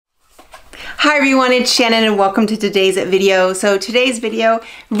Hi everyone, it's Shannon and welcome to today's video. So today's video,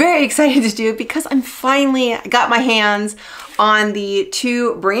 very excited to do because I'm finally got my hands on the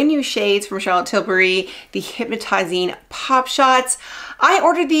two brand new shades from Charlotte Tilbury, the Hypnotizing Pop Shots. I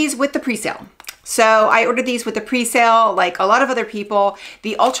ordered these with the pre-sale. So I ordered these with the pre-sale like a lot of other people.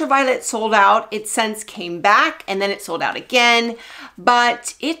 The Ultraviolet sold out. It since came back and then it sold out again.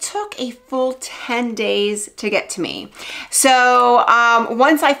 But it took a full 10 days to get to me. So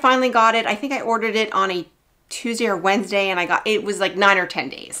once I finally got it, I think I ordered it on a Tuesday or Wednesday and it was like 9 or 10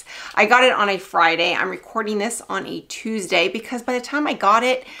 days. I got it on a Friday. I'm recording this on a Tuesday because by the time I got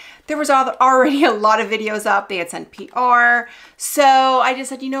it, there was already a lot of videos up. They had sent PR. So I just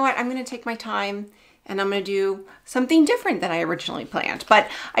said, you know what? I'm going to take my time and I'm going to do something different than I originally planned. But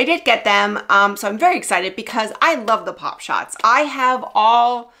I did get them. So I'm very excited because I love the Pop Shots. I have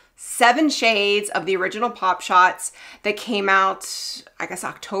all 7 shades of the original Pop Shots that came out, I guess,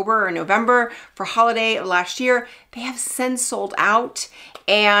 October or November for holiday of last year. They have since sold out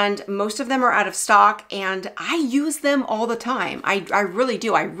and most of them are out of stock and I use them all the time. I really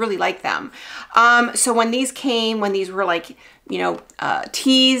do. I really like them. So when these came, when these were like, you know,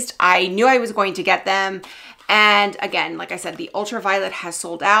 teased, I knew I was going to get them. And again, like I said, the Ultraviolet has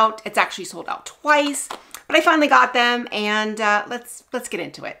sold out. It's actually sold out twice. But I finally got them and let's get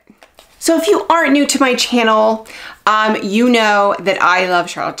into it. So if you aren't new to my channel, you know that I love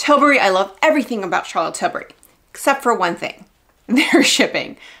Charlotte Tilbury. I love everything about Charlotte Tilbury, except for one thing, their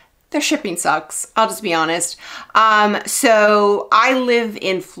shipping. Their shipping sucks, I'll just be honest. So I live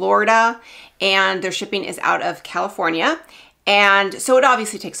in Florida and their shipping is out of California. And so it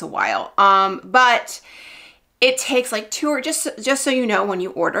obviously takes a while, but it takes like just so you know, when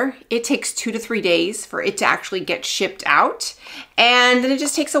you order, it takes 2 to 3 days for it to actually get shipped out. And then it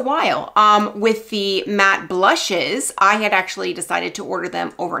just takes a while. With the matte blushes, I had actually decided to order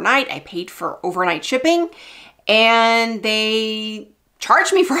them overnight. I paid for overnight shipping and they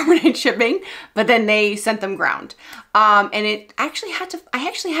charged me for overnight shipping, but then they sent them ground. And I actually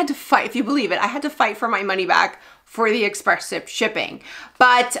had to fight, if you believe it, I had to fight for my money back for the express shipping.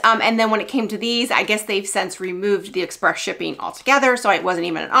 But, and then when it came to these, I guess they've since removed the express shipping altogether, so it wasn't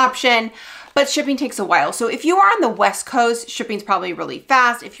even an option. But shipping takes a while. So if you are on the West Coast, shipping's probably really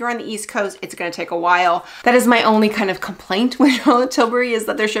fast. If you're on the East Coast, it's gonna take a while. That is my only kind of complaint with Charlotte Tilbury, is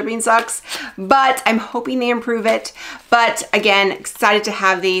that their shipping sucks. But I'm hoping they improve it. But again, excited to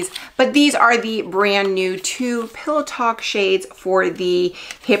have these. But these are the brand new 2 Pillow Talk shades for the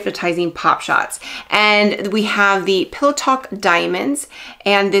Hypnotizing Pop Shots. And we have the Pillow Talk Diamonds,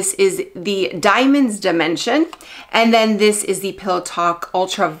 and this is the Diamonds Dimension. And then this is the Pillow Talk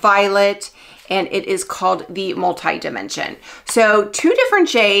Ultraviolet, and it is called the Multi-Dimension. So 2 different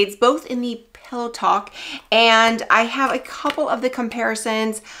shades, both in the Pillow Talk, and I have a couple of the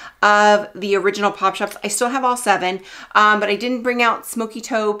comparisons of the original Pop Shots. I still have all 7, but I didn't bring out Smoky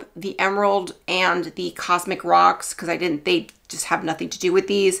Taupe, the Emerald, and the Cosmic Rocks because they just have nothing to do with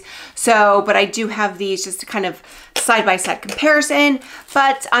these. So, but I do have these just to kind of side-by-side comparison,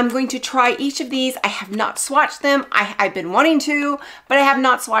 but I'm going to try each of these. I have not swatched them. I've been wanting to, but I have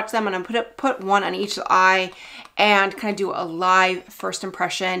not swatched them, and I'm gonna put one on each eye and kind of do a live first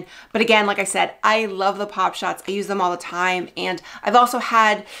impression. But again, like I said, I love the Pop Shots. I use them all the time, and I've also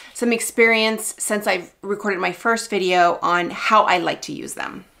had some experience since I've recorded my first video on how I like to use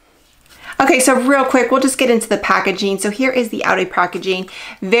them. Okay, so real quick, we'll just get into the packaging. So here is the outer packaging,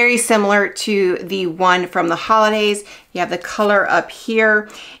 very similar to the one from the holidays. You have the color up here,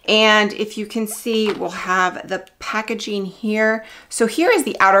 and if you can see, we'll have the packaging here. So here is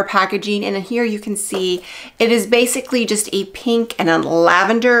the outer packaging, and here you can see it is basically just a pink and a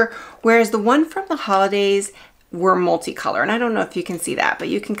lavender, whereas the one from the holidays were multicolor. And I don't know if you can see that, but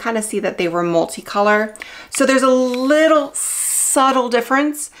you can kind of see that they were multicolor. So there's a little subtle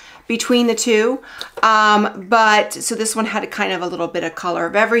difference between the two, but so this one had a kind of a little bit of color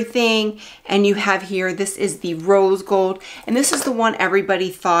of everything, and you have here, this is the rose gold, and this is the one everybody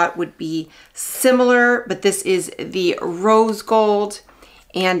thought would be similar, but this is the rose gold,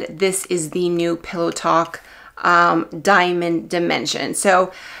 and this is the new Pillow Talk Diamond Dimension.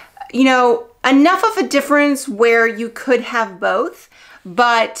 So, you know, enough of a difference where you could have both,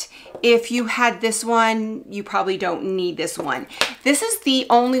 but if you had this one, you probably don't need this one. This is the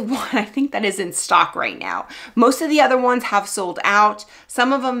only one I think that is in stock right now. Most of the other ones have sold out.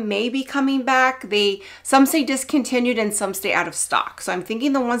 Some of them may be coming back. Some say discontinued and some stay out of stock. So I'm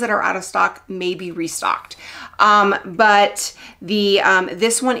thinking the ones that are out of stock may be restocked. But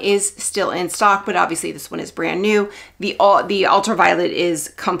this one is still in stock, but obviously this one is brand new. The Ultraviolet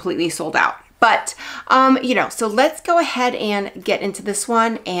is completely sold out. But, you know, so let's go ahead and get into this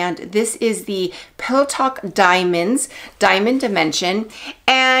one. And this is the Pillow Talk Diamonds, Diamond Dimension.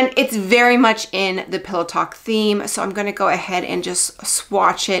 And it's very much in the Pillow Talk theme. So I'm going to go ahead and just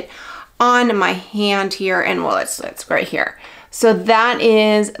swatch it on my hand here. And well, it's right here. So that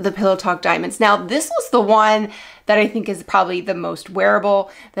is the Pillow Talk Diamonds. Now, this was the one that I think is probably the most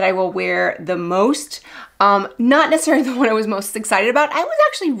wearable, that I will wear the most. Not necessarily the one I was most excited about. I was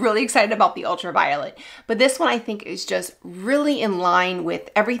actually really excited about the Ultraviolet, but this one I think is just really in line with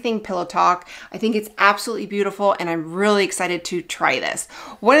everything Pillow Talk. I think it's absolutely beautiful, and I'm really excited to try this.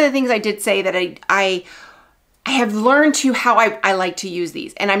 One of the things I did say that I have learned to how I like to use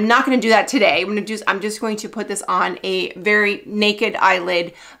these, and I'm not going to do that today. I'm just going to put this on a very naked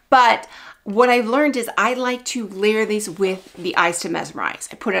eyelid, but what I've learned is I like to layer these with the Eyes to Mesmerize.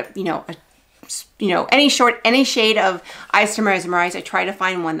 I put any shade of Eyes to Mesmerize. I try to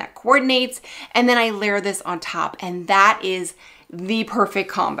find one that coordinates, and then I layer this on top, and that is the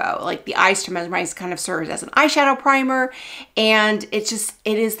perfect combo. Like, the Eyes to Mesmerize kind of serves as an eyeshadow primer, and it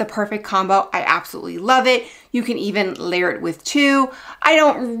is the perfect combo. I absolutely love it. You can even layer it with two. I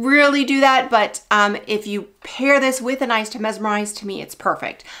don't really do that, but if you pair this with an Eyes to Mesmerize, to me, it's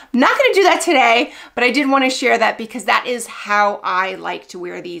perfect. I'm not gonna do that today, but I did wanna share that because that is how I like to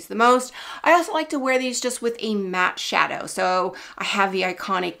wear these the most. I also like to wear these just with a matte shadow. So I have the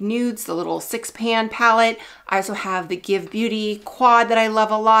iconic Nudes, the little 6-pan palette. I also have the Give Beauty quad that I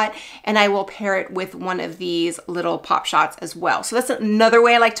love a lot, and I will pair it with one of these little pop shots as well. So that's another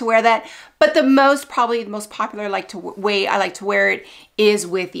way I like to wear that. But probably the most popular way I like to wear it is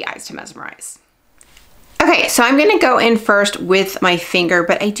with the Eyes to Mesmerize. Okay, so I'm gonna go in first with my finger,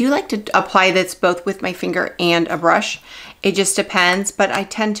 but I do like to apply this both with my finger and a brush. It just depends, but I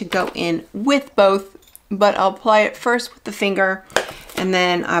tend to go in with both, but I'll apply it first with the finger, and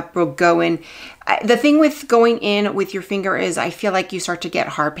then I will go in. The thing with going in with your finger is I feel like you start to get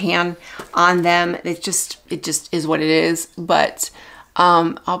hard pan on them. It just is what it is, but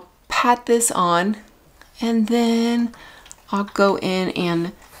I'll pat this on, and then I'll go in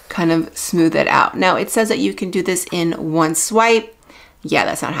and kind of smooth it out. Now, it says that you can do this in one swipe. Yeah,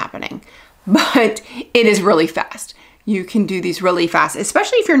 that's not happening, but it is really fast. You can do these really fast,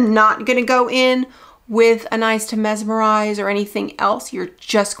 especially if you're not gonna go in with an Eyes to Mesmerize or anything else. You're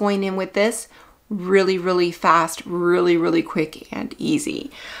just going in with this really, really fast, really, really quick and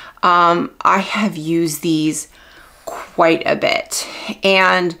easy. I have used these quite a bit,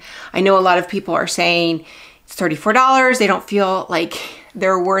 and I know a lot of people are saying it's $34. They don't feel like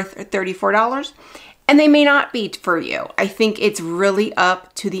they're worth $34, and they may not be for you. I think it's really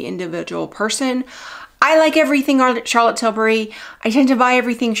up to the individual person. I like everything on Charlotte Tilbury. I tend to buy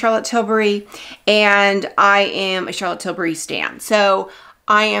everything Charlotte Tilbury, and I am a Charlotte Tilbury stan. So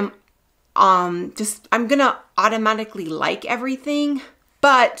I am I'm gonna automatically like everything,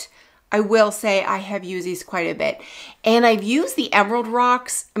 but I will say I have used these quite a bit. And I've used the Emerald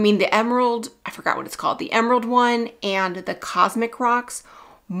Rocks, I forgot what it's called, the Emerald one and the Cosmic Rocks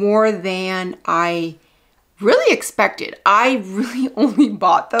more than I really expected. I really only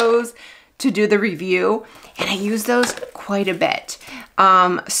bought those to do the review, and I use those quite a bit.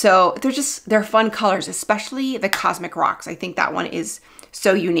 So they're fun colors, especially the Cosmic Rocks. I think that one is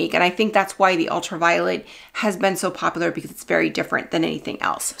so unique, and I think that's why the Ultraviolet has been so popular, because it's very different than anything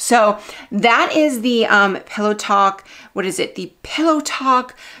else. So that is the Pillow Talk, what is it? The Pillow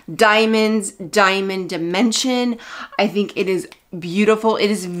Talk Diamonds Diamond Dimension. I think it is beautiful.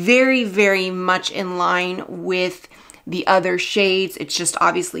 It is very, very much in line with the other shades. It's just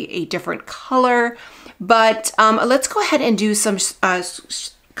obviously a different color, but let's go ahead and do some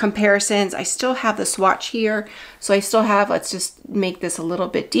comparisons. I still have the swatch here, so I still have, let's just make this a little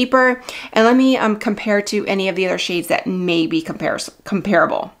bit deeper, and let me compare to any of the other shades that may be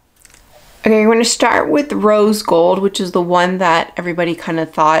comparable. Okay, we're going to start with Rose Gold, which is the one that everybody kind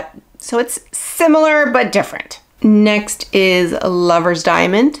of thought, so it's similar but different. Next is Lover's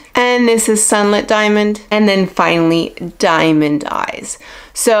Diamond, and this is Sunlit Diamond, and then finally Diamond Eyes.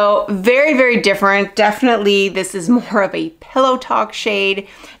 So very, very different. Definitely this is more of a Pillow Talk shade.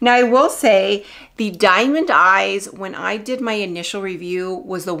 Now I will say the Diamond Eyes, when I did my initial review,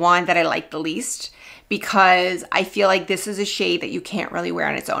 was the one that I liked the least, because I feel like this is a shade that you can't really wear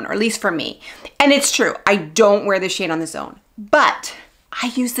on its own, or at least for me. And it's true, I don't wear this shade on its own, but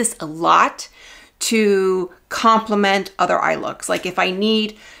I use this a lot to complement other eye looks. Like if I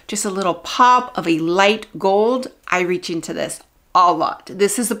need just a little pop of a light gold, I reach into this a lot.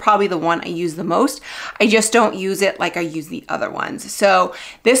 This is probably the one I use the most. I just don't use it like I use the other ones. So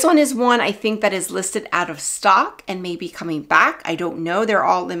this one is one I think that is listed out of stock and may be coming back. I don't know. They're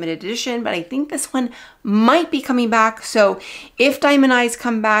all limited edition, but I think this one might be coming back. So if Diamond Eyes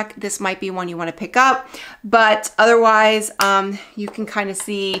come back, this might be one you want to pick up. But otherwise, you can kind of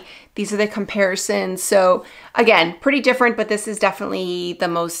see these are the comparisons. So again, pretty different, but this is definitely the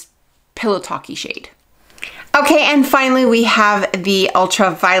most pillow talky shade. Okay, and finally we have the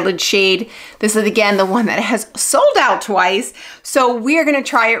Ultraviolet shade. This is again the one that has sold out twice. So we're gonna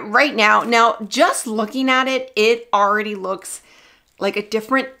try it right now. Now, just looking at it, it already looks like a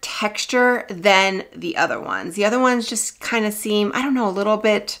different texture than the other ones. The other ones just kind of seem, I don't know, a little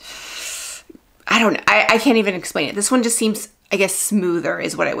bit, I don't know, I can't even explain it. This one just seems, I guess, smoother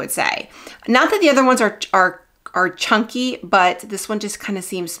is what I would say. Not that the other ones are chunky, but this one just kind of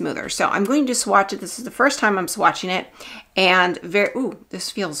seems smoother. So I'm going to swatch it. This is the first time I'm swatching it, and this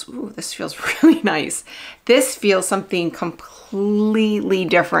feels really nice. This feels something completely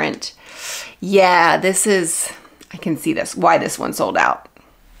different. Yeah, this is, I can see this, why this one sold out.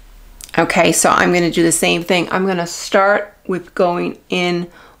 Okay, so I'm gonna do the same thing. I'm gonna start with going in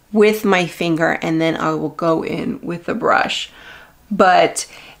with my finger, and then I will go in with the brush. But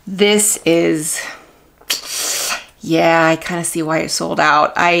this is, yeah, I kind of see why it sold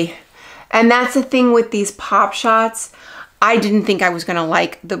out. And that's the thing with these pop shots. I didn't think I was gonna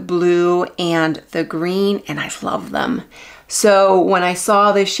like the blue and the green, and I love them. So when I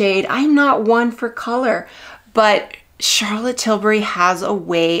saw this shade, I'm not one for color, but Charlotte Tilbury has a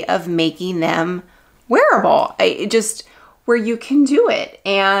way of making them wearable. Where you can do it.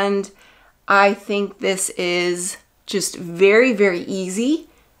 And I think this is just very, very easy.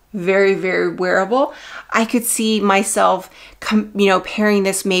 Very, very wearable. I could see myself, pairing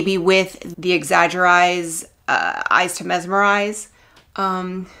this maybe with the Exaggerize Eyes to Mesmerize.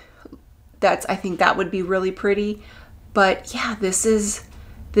 I think that would be really pretty. But yeah, this is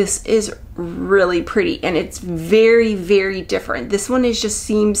really pretty, and it's very, very different. This one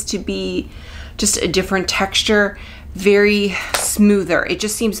seems to be just a different texture, very smoother. It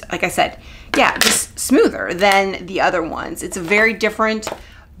just seems, like I said, yeah, just smoother than the other ones. It's a very different.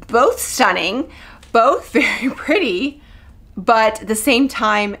 Both stunning, both very pretty, but at the same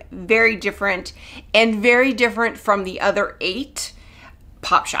time, very different, and very different from the other 8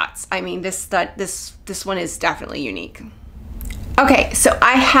 pop shots. I mean, this one is definitely unique. Okay, so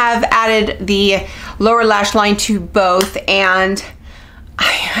I have added the lower lash line to both, and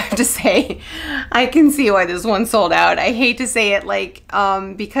I have to say, I can see why this one sold out. I hate to say it,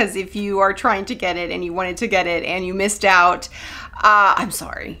 because if you are trying to get it and you wanted to get it and you missed out, I'm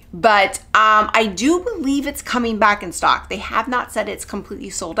sorry, but I do believe it's coming back in stock. They have not said it's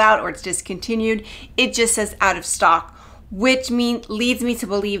completely sold out or it's discontinued. It just says out of stock, which leads me to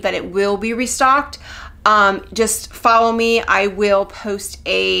believe that it will be restocked. Just follow me. I will post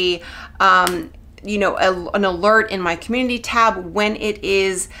an alert in my community tab when it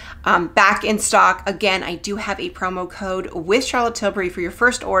is back in stock. Again, I do have a promo code with Charlotte Tilbury for your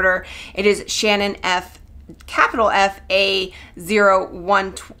first order. It is Shannon F, capital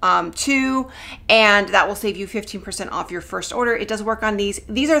FA012, and that will save you 15% off your first order. It does work on these.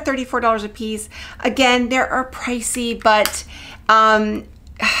 These are $34 a piece. Again, they are pricey, but I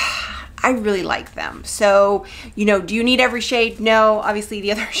really like them. So, do you need every shade? No, obviously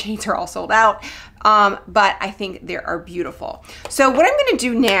the other shades are all sold out. But I think they are beautiful. So what I'm gonna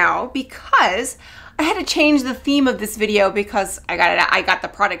do now, because I had to change the theme of this video because I got the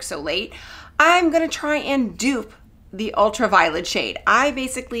product so late, I'm gonna try and dupe the Ultraviolet shade. I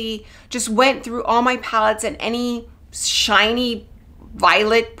basically just went through all my palettes, and any shiny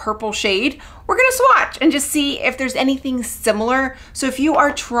violet purple shade, we're gonna swatch and just see if there's anything similar. So if you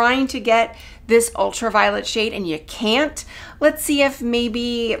are trying to get this Ultraviolet shade and you can't, let's see if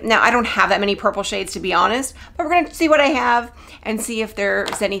maybe, now I don't have that many purple shades to be honest, but we're gonna see what I have and see if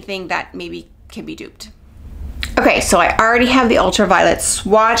there's anything that maybe can be duped. Okay, so I already have the Ultraviolet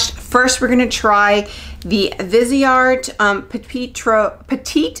swatched. First, we're gonna try the Viseart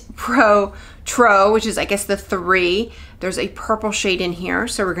Petite Pro, which is, I guess, the 3. There's a purple shade in here,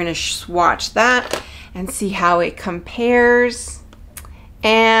 so we're gonna swatch that and see how it compares.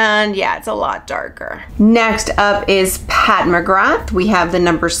 And yeah, it's a lot darker. Next up is Pat McGrath. We have the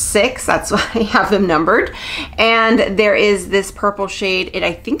number 6, that's why I have them numbered. And there is this purple shade.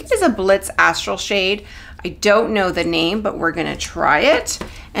 I think it is a Blitz Astral shade. I don't know the name, but we're gonna try it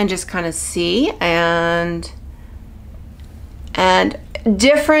and just kind of see. And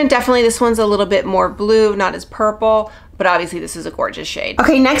different, definitely this one's a little bit more blue, not as purple, but obviously this is a gorgeous shade.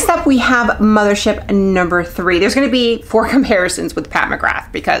 Okay, next up we have Mothership number 3. There's gonna be 4 comparisons with Pat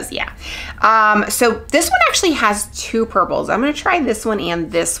McGrath because yeah. So this one actually has 2 purples. I'm gonna try this one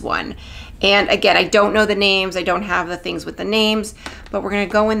and this one. And again, I don't know the names. I don't have the things with the names, but we're gonna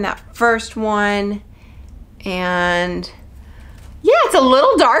go in that first one. And yeah, it's a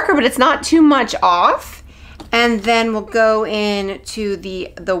little darker, but it's not too much off. And then we'll go into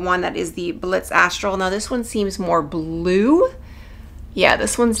the one that is the Blitz Astral. Now this one seems more blue. Yeah,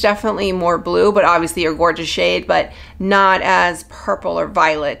 this one's definitely more blue, but obviously a gorgeous shade, but not as purple or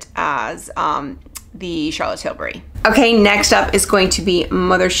violet as the Charlotte Tilbury. Okay, next up is going to be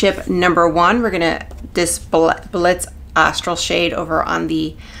Mothership number 1. We're gonna this Blitz Astral shade over on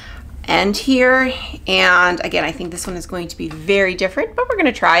the end here. And again, I think this one is going to be very different, but we're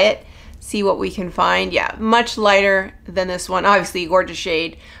gonna try it, see what we can find. Yeah, much lighter than this one. Obviously a gorgeous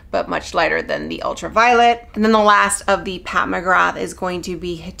shade, but much lighter than the Ultraviolet. And then the last of the Pat McGrath is going to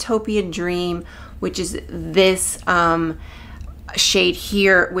be Utopian Dream, which is this shade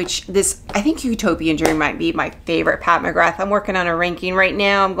here, which I think Utopian Dream might be my favorite Pat McGrath. I'm working on a ranking right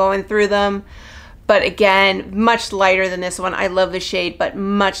now. I'm going through them. But again, much lighter than this one. I love the shade, but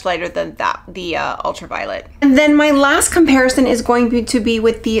much lighter than the Ultraviolet. And then my last comparison is going to be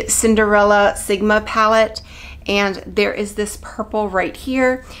with the Cinderella Sigma palette. And there is this purple right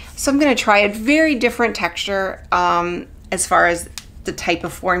here. So I'm gonna try a very different texture as far as the type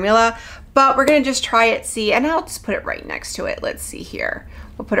of formula, but we're gonna just try it, see, and I'll just put it right next to it. Let's see here.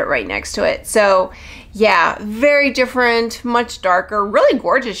 We'll put it right next to it. So yeah, very different, much darker, really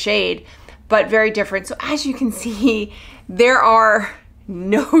gorgeous shade, but very different. So as you can see, there are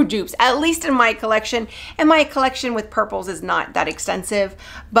no dupes, at least in my collection. And my collection with purples is not that extensive,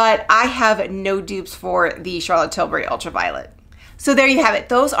 but I have no dupes for the Charlotte Tilbury Ultraviolet. So there you have it.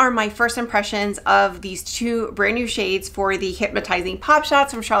 Those are my first impressions of these 2 brand new shades for the Hypnotizing Pop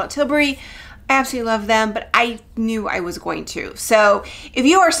Shots from Charlotte Tilbury. I absolutely love them, but I knew I was going to. So if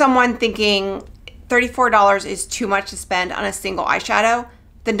you are someone thinking $34 is too much to spend on a single eyeshadow,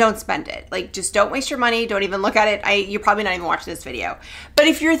 then don't spend it. Like, just don't waste your money. Don't even look at it. You're probably not even watching this video. But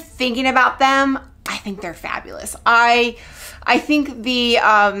if you're thinking about them, I think they're fabulous. I think the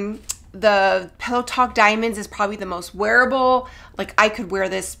Pillow Talk Diamonds is probably the most wearable. Like, I could wear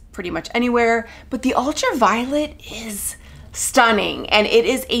this pretty much anywhere, but the Ultraviolet is stunning, and it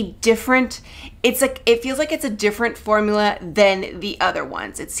is a different, it feels like it's a different formula than the other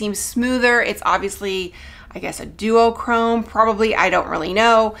ones. It seems smoother. It's obviously, I guess, a duochrome, probably, I don't really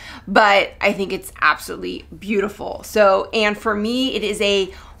know, but I think it's absolutely beautiful. So, and for me, it is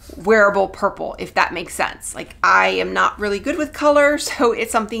a wearable purple, if that makes sense. Like, I am not really good with color, so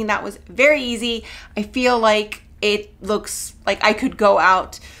it's something that was very easy. I feel like it looks like I could go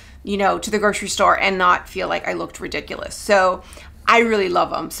out, you know, to the grocery store and not feel like I looked ridiculous. So I really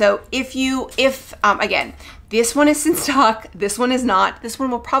love them. So if again, this one is in stock, this one is not. This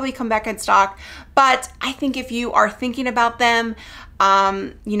one will probably come back in stock, but I think if you are thinking about them,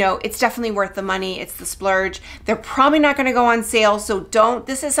 you know, it's definitely worth the money. It's the splurge. They're probably not going to go on sale. So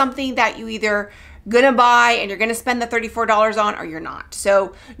this is something that you either gonna buy and you're gonna spend the $34 on, or you're not.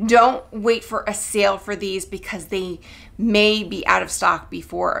 So don't wait for a sale for these, because they may be out of stock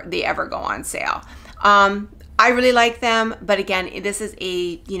before they ever go on sale. I really like them, but again, this is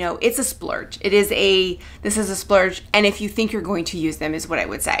a, you know, it's a splurge. This is a splurge. And if you think you're going to use them is what I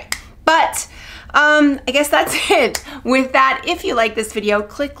would say. But I guess that's it. With that, if you like this video,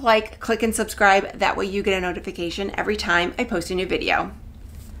 click like, click and subscribe. That way you get a notification every time I post a new video.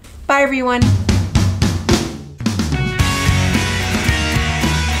 Bye everyone.